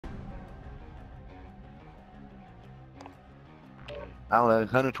I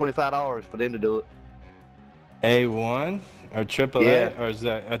don't know, $125 for them to do it. A1 or AAA, Yeah. or is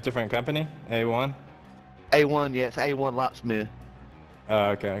that a different company? A1? A1, yes, A1 Locksmith. Oh,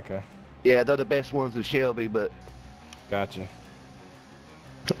 okay. Yeah, they're the best ones in Shelby, but Gotcha.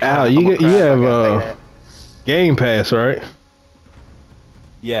 Al, I'm gonna you cry if I have gotta pay that. Game Pass, right?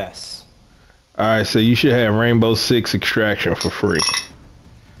 Yes. All right, so you should have Rainbow Six Extraction for free.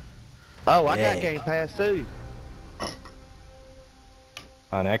 Oh, I Yeah. got Game Pass too.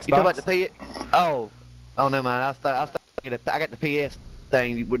 On Xbox? You talking about the P? Oh, never mind. I got the PS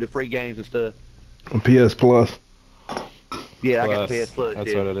thing with the free games and stuff. PS Plus. Yeah, Plus. I got the PS Plus.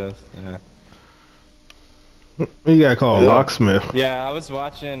 That's Yeah. what it is. Yeah. You got called Locksmith. Yeah, I was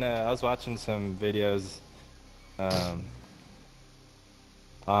watching some videos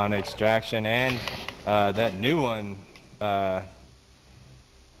on Extraction and that new one.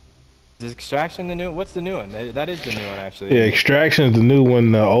 Is Extraction the new? What's the new one? That is the new one, actually. Yeah, Extraction is the new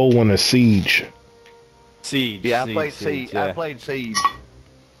one. The old one is Siege. Siege. Yeah, I played Siege. Yeah. I played Siege.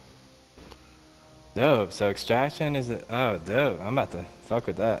 Dope. So Extraction is dope. I'm about to fuck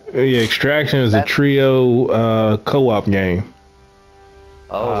with that. Yeah, Extraction is a trio co-op game.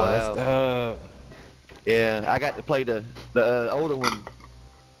 Oh wow. That's dope. Yeah, I got to play the older one.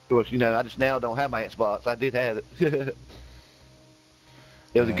 Of course, you know, I just now don't have my Xbox. I did have it.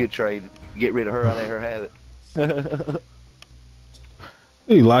 It was a good trade. Get rid of her, I let her have it.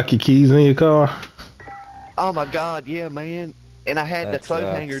 You lock your keys in your car? Oh my God, yeah, man. And I had the coat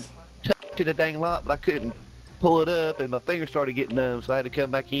hanger tucked to the dang lock, but I couldn't pull it up, and my fingers started getting numb, so I had to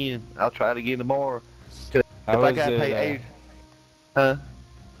come back in. I'll try it again tomorrow. If I gotta pay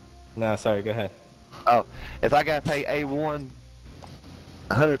No, sorry. Go ahead. Oh, if I gotta pay A1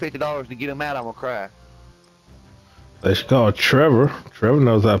 $150 to get them out, I'm gonna cry. They should call Trevor. Trevor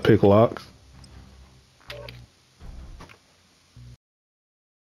knows how to pick locks.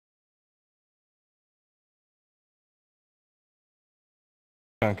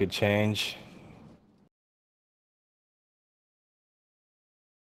 Chunk of change.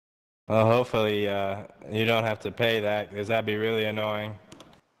 Well, hopefully you don't have to pay that, because that'd be really annoying.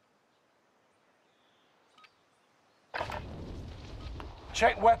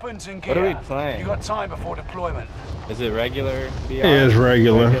 Check weapons and gear. What are we playing? You got time before deployment. Is it regular VR? Yeah, it's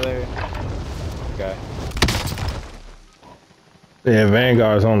regular. Okay. Yeah,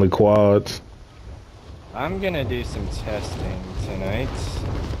 Vanguard's only quads. I'm gonna do some testing tonight.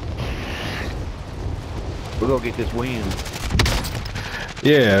 We're gonna get this win.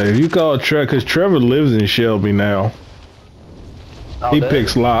 Yeah, if you call Trevor, because Trevor lives in Shelby now. Oh, He does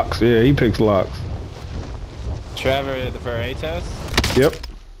picks locks. Yeah, he picks locks. Trevor for Atos? Yep.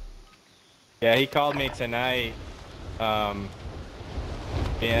 Yeah, he called me tonight,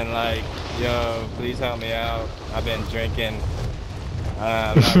 being like, yo, please help me out. I've been drinking.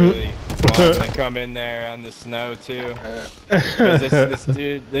 I'm not really wanting to come in there on the snow too. 'Cause this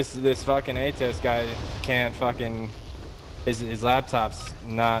dude, this fucking Atos guy can't fucking, his laptop's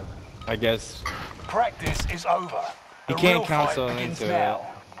not, I guess. Practice is over. He The can't real fight console begins into now.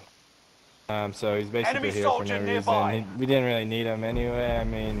 it. So he's basically Enemy here for soldier no nearby. reason. We didn't really need him anyway. I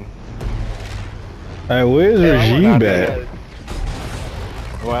mean, Hey, where's Regime at?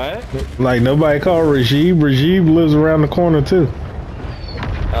 what? Like, nobody called Regime. Regime lives around the corner, too.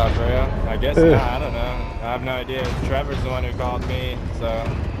 Oh, for real? I guess not. I don't know. I have no idea. Trevor's the one who called me, so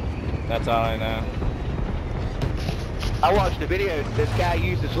that's all I know. I watched the video. This guy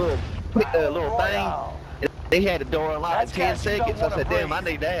used this little thing. He had the door unlocked in 10 seconds. I said, damn, I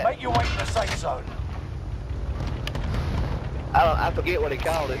need that. Make your way to the safe zone. I forget what he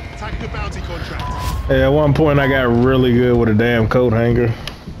called it. Attacking a bounty contract. Yeah, at one point I got really good with a damn coat hanger.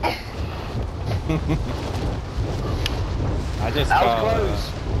 I just I was called, close.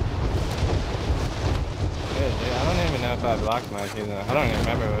 yeah, I don't even know if I blocked my either. I don't even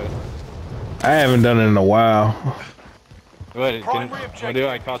remember what. I haven't done it in a while. What do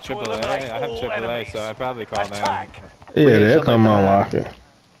I call AAA? I have AAA, so I probably call them. Yeah, they'll come unlock it.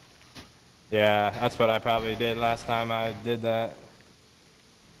 Yeah, that's what I probably did last time I did that.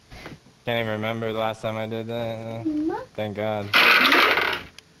 Can't even remember the last time I did that. Thank God.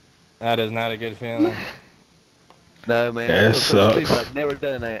 That is not a good feeling. No, man. That sucks. I've never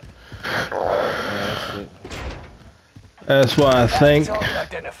done that. Yeah, That's why I thank Target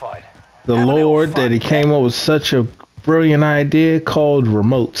identified. the Lord that he came up with such a brilliant idea called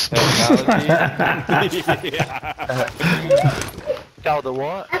remotes. Called the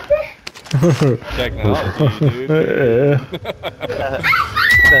what? Technology, dude.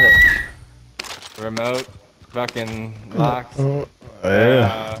 Remote fucking locks.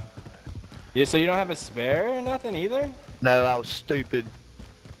 Yeah. Yeah, so you don't have a spare or nothing either? No, I was stupid.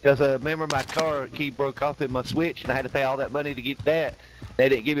 Because remember my car key broke off in my switch, and I had to pay all that money to get that. They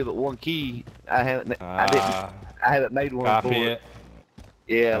didn't give me but one key. I haven't made one Copy for it.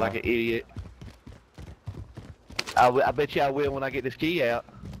 Yeah, like an idiot. I bet you I will when I get this key out.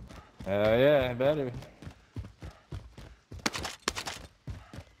 Hell yeah, I better.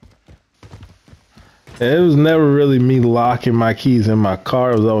 It was never really me locking my keys in my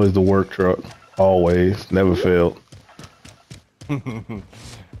car. It was always the work truck. Always. Never failed.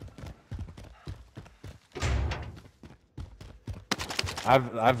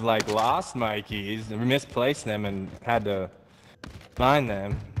 I've like lost my keys, misplaced them, and had to find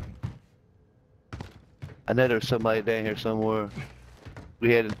them. I know there's somebody down here somewhere.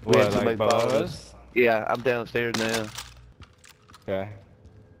 We had What, somebody like below follow us? Yeah, I'm downstairs now. Okay.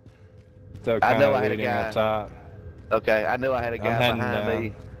 So I kind know of I had a leading guy. up top. Okay, I know I had a guy heading behind down.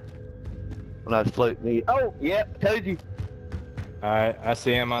 me when I was floating. Oh, yep, told you. Alright, I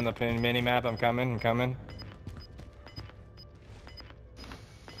see him on the mini map. I'm coming. I'm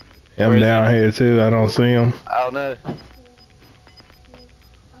Where is down he? here too. I don't see him. I don't know.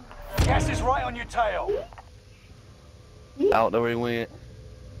 Gas is right on your tail. I don't know where he went.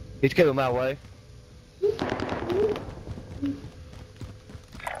 He's coming my way.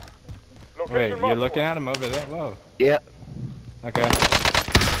 Wait, you're looking at him over there? Whoa. Yep. Okay.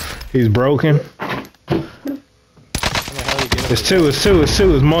 He's broken. How the hell you get It's over two. It's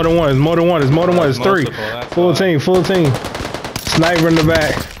more than one. It's three. multiple, that's Full why. team. Sniper in the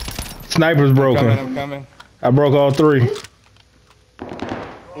back. Sniper's broken. I'm coming. I broke all three.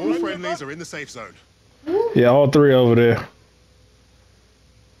 All friendlies are in the safe zone. Yeah, all three over there.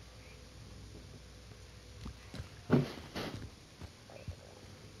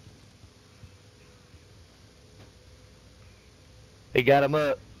 He got him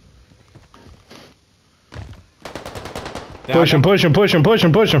up. Down Push him. Well,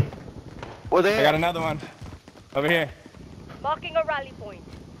 I there. got another one. Over here. Marking a rally point.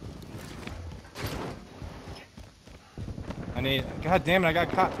 God damn it, I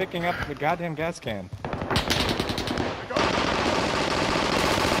got caught picking up the goddamn gas can.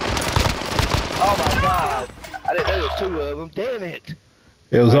 Oh my God! I didn't know there was two of them. Damn it!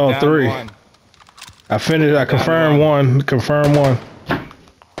 It was all Down three. one. I confirmed one.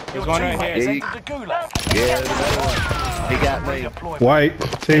 There's one right teammate here. has entered the gulag. Yeah, there's another one. He got me. Redeployment. White.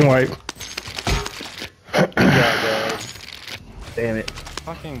 Team white. Good job, guys. Damn it.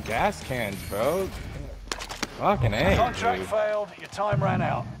 Fucking gas cans, bro. Fucking A, Contract dude. failed. Your time ran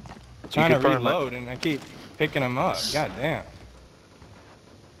out. Trying to confirm it. reload and I keep picking them up. God damn.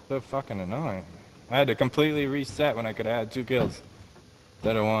 So fucking annoying. I had to completely reset when I could have had 2 kills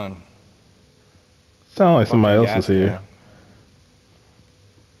instead of 1. Sound like somebody Fucking else is gas here. can.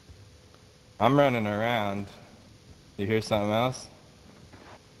 I'm running around. You hear something else?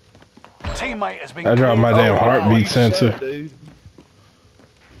 Teammate has been I dropped my cleared. damn heartbeat sensor. Dude.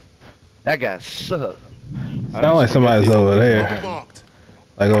 That guy sucked. Sound like somebody's over there. Marked.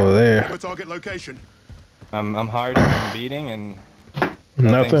 Like over there. Have a target location. I'm hard and beating and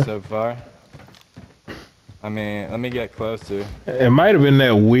nothing Nothing. so far. I mean, let me get closer. It might have been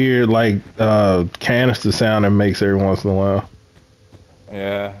that weird like canister sound that makes every once in a while.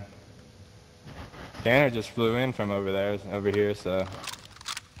 Yeah. Tanner just flew in from over here, so.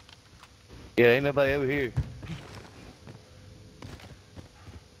 Yeah, ain't nobody over here.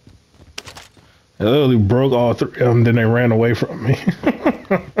 I literally broke all three of them, then they ran away from me.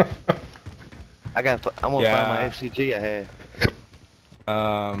 I'm gonna find my Yeah. FCG I had.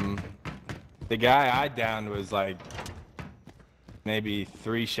 The guy I downed was like maybe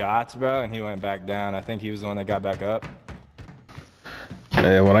 3 shots, bro, and he went back down. I think he was the one that got back up.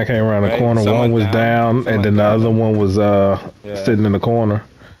 Yeah, when I came around the Right, corner, someone one was down, down, and someone then the down. other one was sitting in the corner.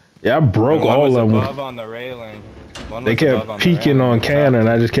 Yeah, I broke And one all was of above them. on the railing. One They was above kept on the peeking railing on top. Cannon, and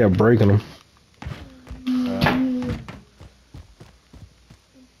I just kept breaking them.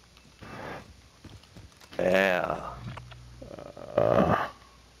 Yeah.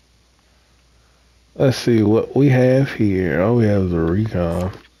 Let's see what we have here. All we have is a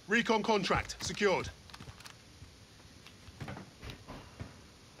recon. Recon contract secured.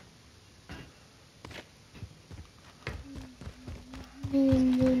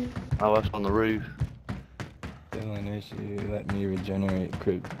 Oh, that's on the roof. Still an issue. Let me regenerate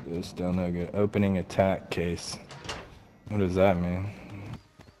crypt. Still no good. Opening attack case. What does that mean?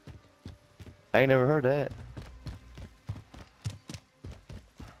 I ain't never heard that.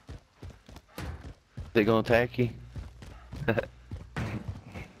 They gonna attack you?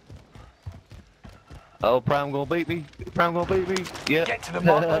 Oh, Prime gonna beat me? Prime gonna beat me? Yeah. Get to the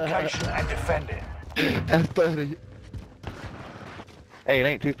marked location and defend it. That's funny. Hey, it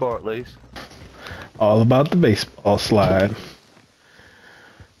ain't too far at least. All about the baseball slide.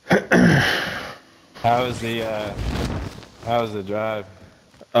 How was the drive?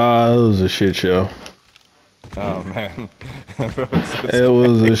 It was a shit show. Oh man. It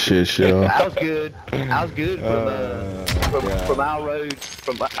was a shit show. I was good. I was good from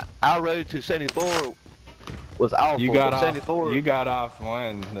our road to 74 was awful. You got From off. 74. You got off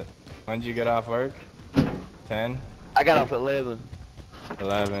when? When did you get off work? 10? I got off at 11.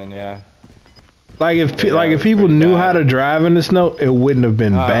 11, yeah. Like if Yeah, like it if was people pretty knew bad. how to drive in the snow, it wouldn't have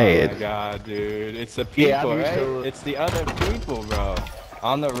been Oh bad. my god, dude. It's the people, Yeah, I'm used right? to it. It's the other people, bro.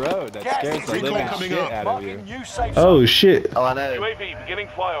 On the road that scares the Recon living coming shit up. out of you. Marking new safe Oh zone. shit. Oh, I know. UAV beginning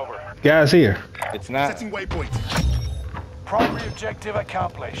flyover. Guys here. It's not. Setting waypoint. Primary objective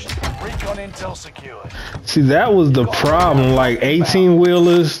accomplished. Recon intel secured. See, that was the problem. Like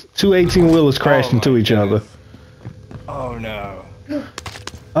 18-wheelers, two 18-wheelers crashed Oh into my each other. goodness. Oh no.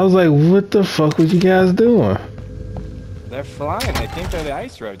 I was like, what the fuck was you guys doing? They're flying. They think they're the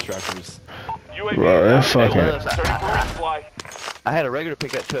ice road truckers. UAV Bro, that fucking... I had a regular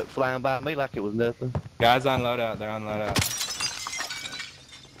pickup truck flying by me like it was nothing. Guys on loadout. They're on loadout.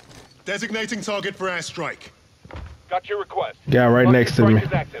 Designating target for airstrike. Got your request. Guy right next to me.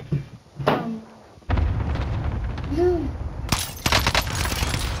 Strike is active.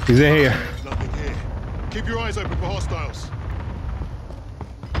 He's in here. Nothing here. Keep your eyes open for hostiles.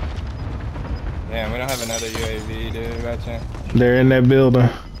 Damn, we don't have another UAV, dude. Gotcha. They're in that building.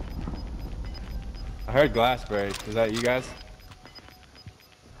 I heard glass break. Is that you guys?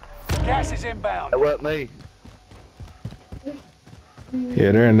 Gas is inbound. That wasn't me.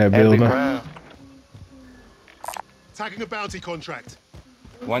 Yeah, they're in that Had to be building. Crown. Tagging a bounty contract.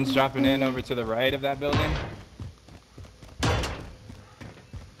 One's dropping in over to the right of that building.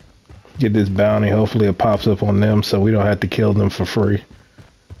 Get this bounty. Hopefully it pops up on them so we don't have to kill them for free.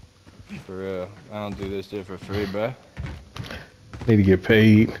 For real. I don't do this shit for free, bruh. Need to get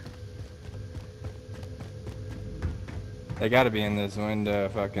paid. They gotta be in this window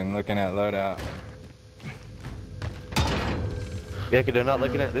fucking looking at loadout. Yeah, 'cause they're not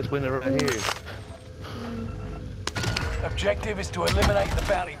looking at this window right here. Objective is to eliminate the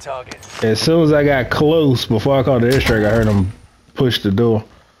bounty target. As soon as I got close, before I called the airstrike, I heard them push the door.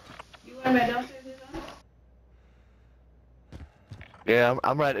 Yeah,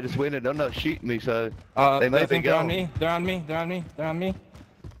 I'm right at this window. They're not shooting me, so They may be think they're on gone. me. They're on me. They're on me. They're on me.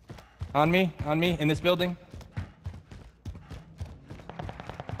 On me, in this building.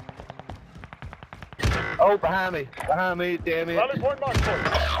 Oh, behind me, damn it. Rally point mark for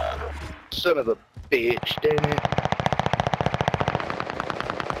Son of a bitch, damn it.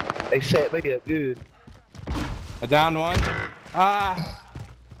 They set me up good. I downed one. Ah!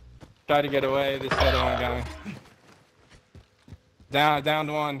 Tried to get away. This other one got me.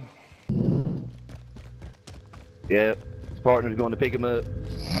 Downed one. Yep, his partner's going to pick him up.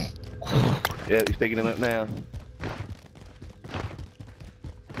 Yep, he's picking him up now.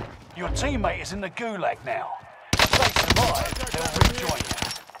 Your teammate is in the gulag now. If they survive, they'll rejoin you.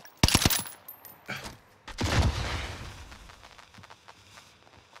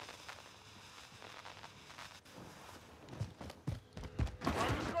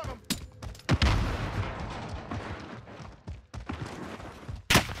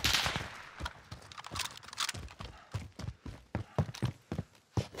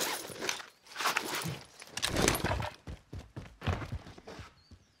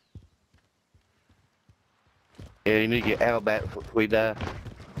 Yeah, you need to get ammo back before we die.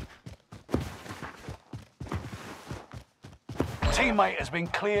 Teammate has been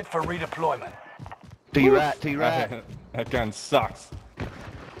cleared for redeployment. To your right, to your right. That gun sucks.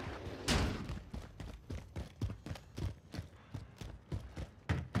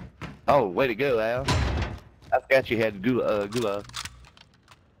 Oh, way to go, Al. I forgot you had gulag.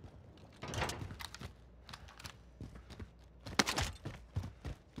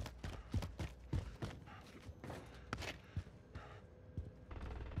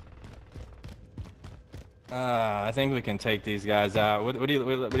 I think we can take these guys out. What are you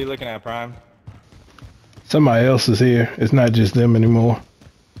looking at, Prime? Somebody else is here. It's not just them anymore.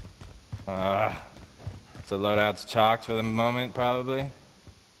 So loadout's chalked for the moment, probably.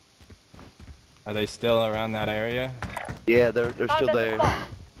 Are they still around that area? Yeah, they're still there.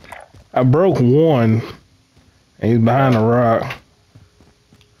 I broke one, and he's behind a rock.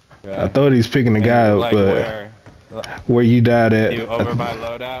 Yeah. I thought he's picking the guy up, Like but where? where you died at. You over by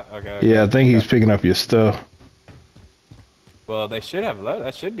loadout? Okay. Yeah, I think he's picking up your stuff. Well, they should have load.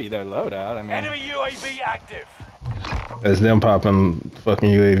 That should be their loadout. I mean, Enemy UAV active. That's them popping fucking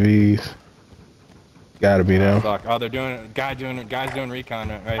UAVs. Gotta be them. Fuck. Oh, they're doing. Guys doing recon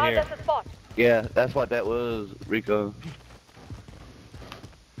right Found here. us a spot. Yeah, that's what that was, Rico.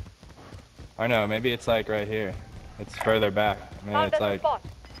 Or no, maybe it's like right here. It's further back. Maybe Found it's us a like. spot.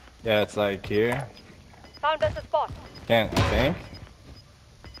 Yeah, it's like here. Found us a spot. Can't I think.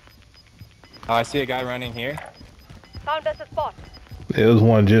 Oh, I see a guy running here. Found us a spot. There was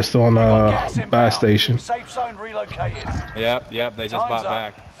one just on Gas buy inbound. station. Safe zone relocated. Yep, they just Time's bought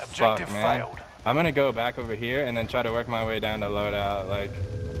up. back. Objective Fuck, man. failed. I'm gonna go back over here and then try to work my way down to loadout. Like,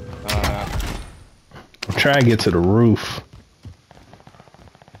 I don't know. I'm trying to get to the roof.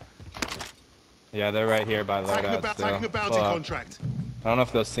 Yeah, they're right here by Taking loadout still. a bounty Fuck. contract. I don't know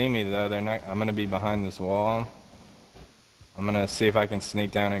if they'll see me though. They're not. I'm gonna be behind this wall. I'm gonna see if I can sneak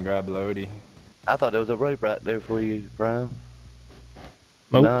down and grab Lodi. I thought there was a rope right there for you, Brian.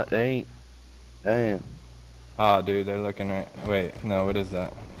 Nope. No, they ain't. Damn. Oh, dude, they're looking right. Wait, no, what is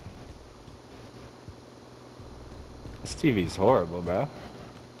that? This TV's horrible, bro.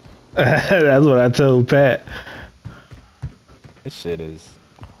 That's what I told Pat. This shit is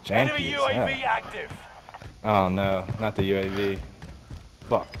Enemy janky as UAV hell. active. Oh no, not the UAV.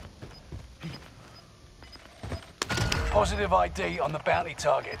 Fuck. Positive ID on the bounty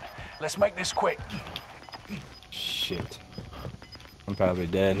target. Let's make this quick. Shit. I'm probably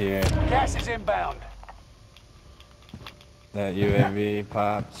dead here. Gas is inbound. That UAV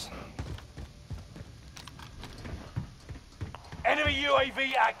pops. Enemy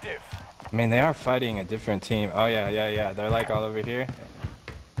UAV active. I mean, they are fighting a different team. Oh yeah. They're like all over here.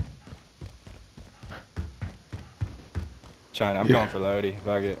 I'm going for Lodi.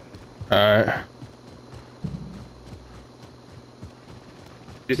 Fuck it. Alright.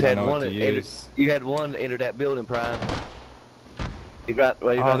 Just I had know what one. to use. You had one enter that building, Prime. He right Oh,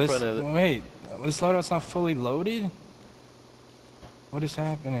 in front of it. wait. This loadout's not fully loaded? What is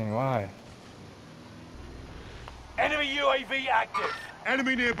happening? Why? Enemy UAV active.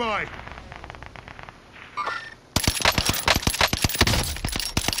 Enemy nearby.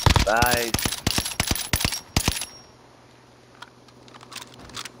 Nice.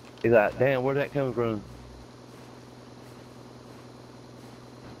 He's like, damn, where'd that come from?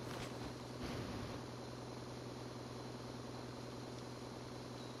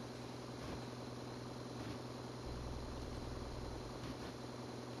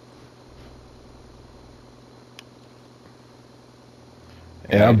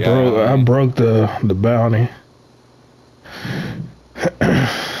 Yeah, I broke the bounty.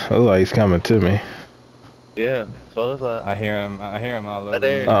 Looks like he's coming to me. Yeah, so it's like, I hear him all over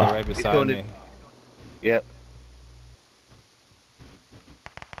there. me. Oh. They're right He's beside going to- me. yep.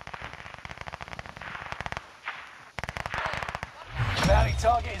 Bounty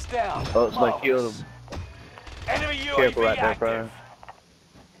target is down. Oh, somebody killed him. Enemy UAV Careful right there, active. Brian.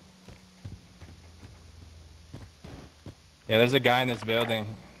 Yeah, there's a guy in this building.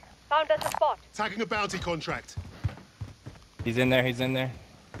 Found us a spot. Tagging a bounty contract. He's in there.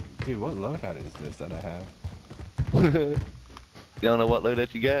 Dude, what loadout is this that I have? You don't know what load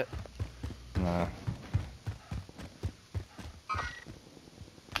that you got? Nah.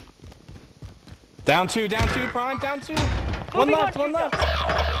 Down two, Prime, down two. One Moving left, on, one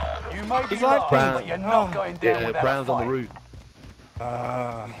left. You may be He's like lying, Brown. but you're not going down Yeah, without Brown's a on the fight. roof.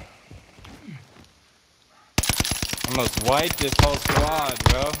 Almost wiped this whole squad,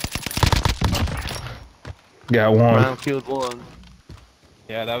 bro. Got one. Brown killed one.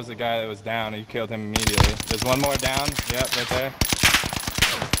 Yeah, that was the guy that was down. You killed him immediately. There's one more down. Yep, right there.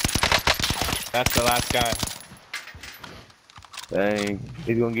 That's the last guy. Dang,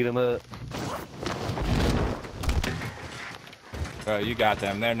 he's gonna get him up. Bro, you got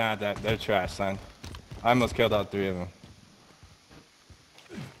them. They're not that. They're trash, son. I almost killed all three of them.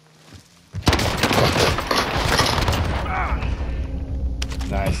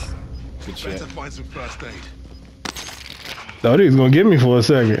 Nice. Good shit. Better find some first aid. Thought he was gonna get me for a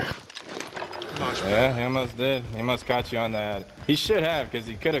second. Nice. Yeah, he almost did. He almost caught you on that. He should have, because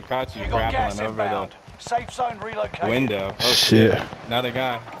he could have caught you You got gas grappling over inbound. Safe zone the relocated. window. Oh, Shit. Another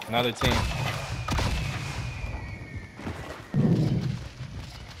guy. Another team.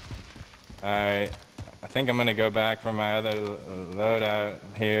 Alright. I think I'm going to go back for my other loadout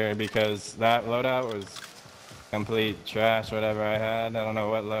here, because that loadout was complete trash, whatever I had. I don't know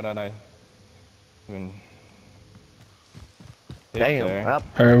what loadout I even hit Damn. there.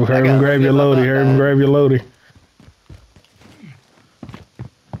 Herb, I got grab your him loadie. up Herb, that. grab your loadie.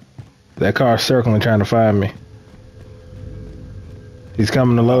 That car's circling trying to find me. He's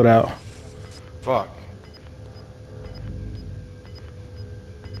coming to load out. Fuck.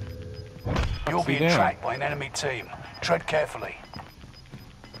 You're What's he being doing? tracked by an enemy team. Tread carefully.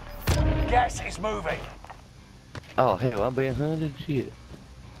 Gas is moving. Oh hell, I'm being hunted. Shit.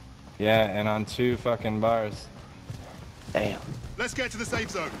 Yeah, and on 2 fucking bars. Damn. Let's get to the safe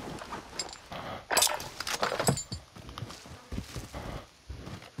zone. I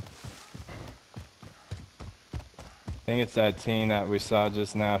think it's that team that we saw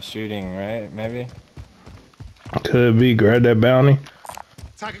just now shooting, right? Maybe? Could be. Grab that bounty.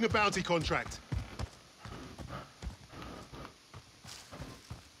 Tagging a bounty contract.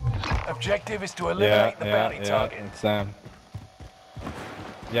 Objective is to eliminate the bounty target. It's yeah,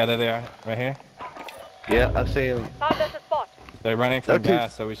 there they are, right here. Yeah, I see them. Found us a spot. They're running from They're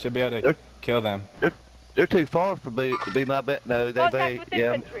gas, so we should be able to kill them. They're too far for me to be my bet. No, they Contact with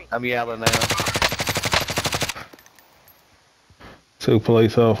yeah, infantry. I'm yelling now. Took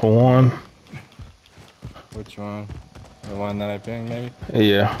place off of 1. Which one? The one that I pinged, maybe?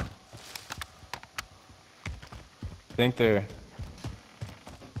 Yeah. I think they're...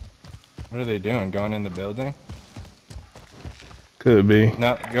 What are they doing? Going in the building? Could be.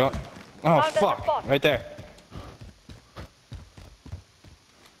 No, go... Oh, Found us a fuck! spot. Right there.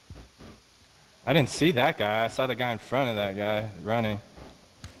 I didn't see that guy. I saw the guy in front of that guy running.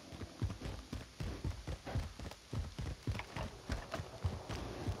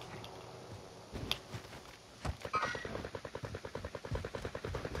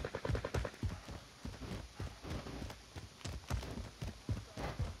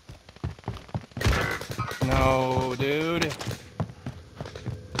 No, dude.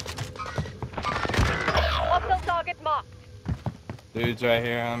 Hostile target marked. Dude's right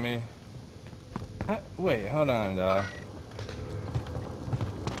here on me. Wait, hold on, dog.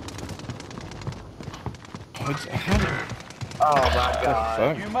 Oh my god.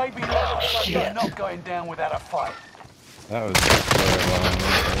 Fuck? You may be lucky, but you're not going down without a fight. That was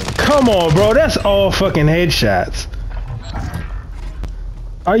terrible. Come on, bro. That's all fucking headshots.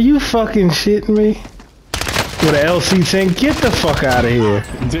 Are you fucking shitting me? With an LC-10, get the fuck out of here.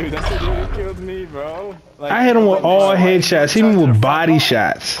 Dude, that's the dude who killed me, bro. Like, I hit him with all headshots, hit him with body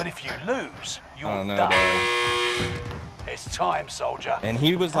shots. But if you lose, you're Oh no, done. dog. It's time, soldier. And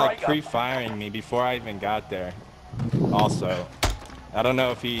he was like Break up. pre-firing me before I even got there. Also, I don't know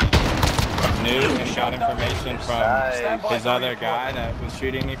if he knew and got information from his other guy that was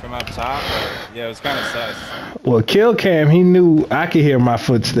shooting me from up top. But yeah, it was kind of sus. Well, kill cam, he knew I could hear my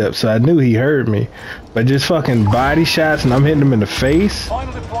footsteps, so I knew he heard me. But just fucking body shots and I'm hitting him in the face.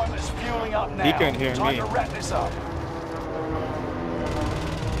 Final deployment is fueling up now. He couldn't hear time me. to wrap this up.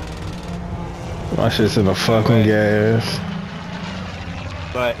 My shit's in the fucking gas.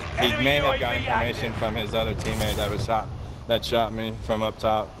 But he Enemy may have UAV got information active. from his other teammate that shot me from up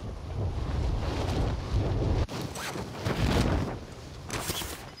top.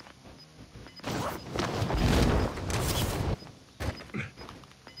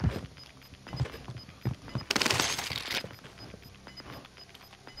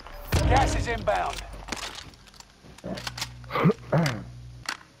 Gas is inbound.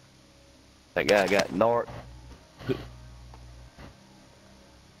 That guy got narked.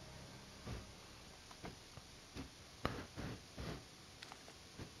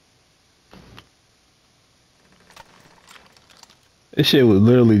 This shit was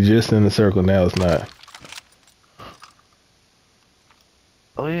literally just in the circle, now it's not.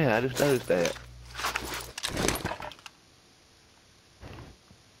 Oh yeah, I just noticed that.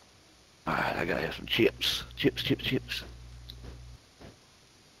 Alright, I gotta have some chips. Chips.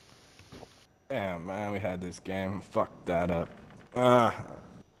 Damn, man, we had this game. Fucked that up. I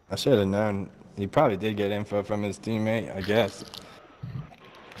should have known. He probably did get info from his teammate, I guess.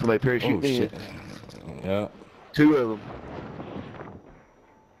 Somebody Oh, parachuted in. shit. Yeah. 2 of them.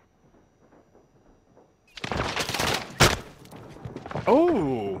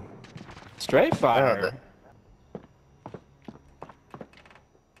 Oh! Straight fire.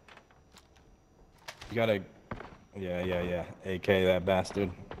 You gotta... Yeah. AK that bastard.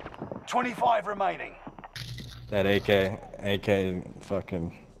 25 remaining. That AK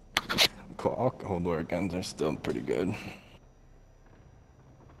fucking... Cold war guns are still pretty good.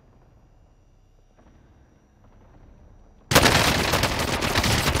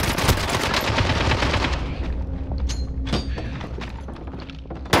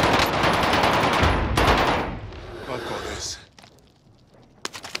 I've got this.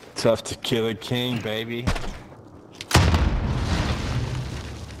 Tough to kill a king, baby.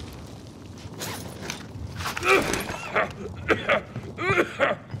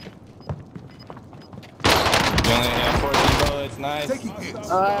 You only have 14 bullets, nice. Taking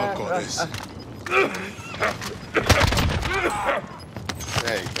hits. I've got this.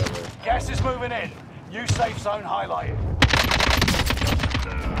 There you go, man. Gas is moving in. New safe zone highlighted.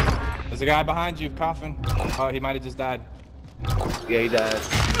 There's There's a guy behind you coughing. Oh, he might have just died. Yeah, he died.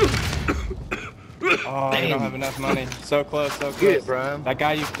 Oh, we don't have enough money. So close, so close. Good, Brian. That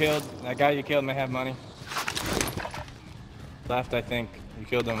guy you killed may have money. Left, I think. You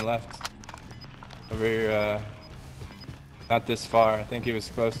killed him left. Over here, not this far. I think he was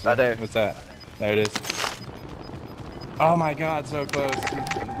close to... Right there. What's that? There it is. Oh my god, so close. You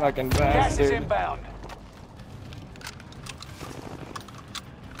fucking Gas is bastard. inbound.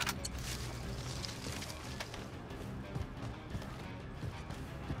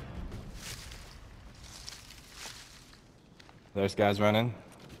 There's guys running.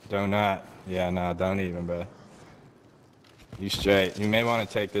 Do not. Yeah, no, don't even, bro. You straight. You may want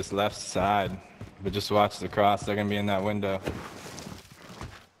to take this left side, but just watch the cross. They're gonna be in that window.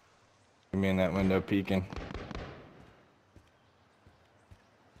 Gonna be in that window peeking.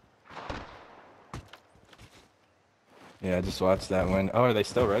 Yeah, just watch that window. Oh, are they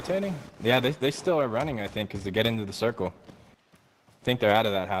still rotating? Yeah, they still are running, I think, because they get into the circle. I think they're out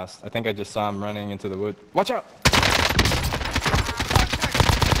of that house. I think I just saw them running into the wood. Watch out!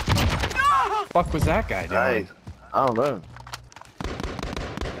 Fuck was that guy doing? Nice. I don't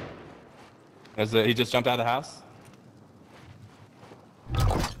know. He just jumped out of the house?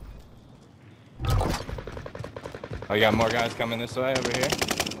 Oh, you got more guys coming this way over here?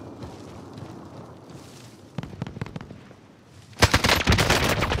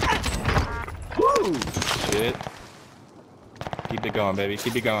 Woo! Shit. Keep it going, baby.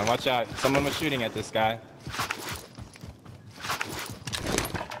 Keep it going. Watch out. Someone was shooting at this guy.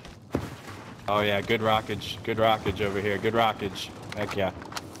 Oh yeah, good rockage. Good rockage over here. Good rockage. Heck yeah.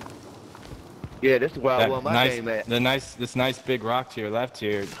 Yeah, this is where I won my game at. This nice big rock to your left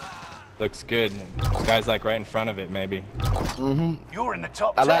here looks good. This guy's like right in front of it, maybe. Mm-hmm. You're in the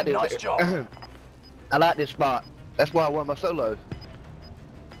top I 10. like this. Nice job. I like this spot. That's why I won my solo.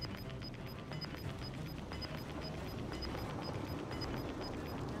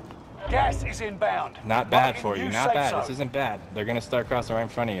 Gas is inbound. Not bad Marking for you. new Not safe bad. zone. This isn't bad. They're gonna start crossing right in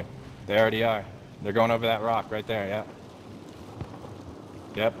front of you. They already are. They're going over that rock right there. Yeah.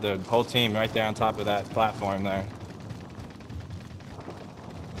 Yep. The whole team right there on top of that platform there.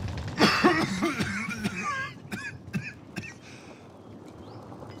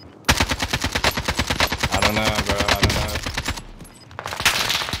 I don't know, bro. I don't know.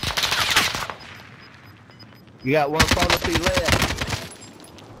 You got one policy left.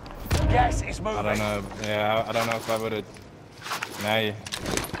 Gas is moving. I don't know. Yeah, I don't know if I would have.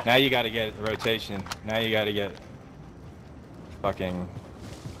 Now you got to get rotation. Now you got to get fucking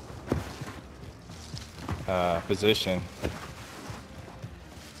position.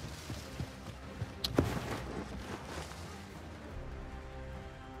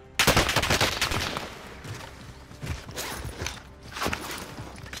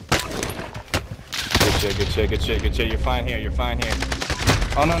 Good shit, good shit, good shit, good shit. You're fine here. You're fine here.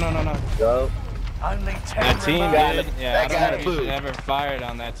 Oh no. Go. Only 10 That team, remain. dude. Yeah, I That don't guy know if you should food. ever fired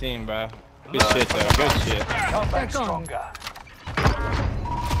on that team, bro. Good shit, though. Good shit. Come back stronger.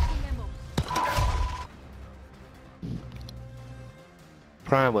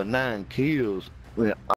 Prime with 9 kills.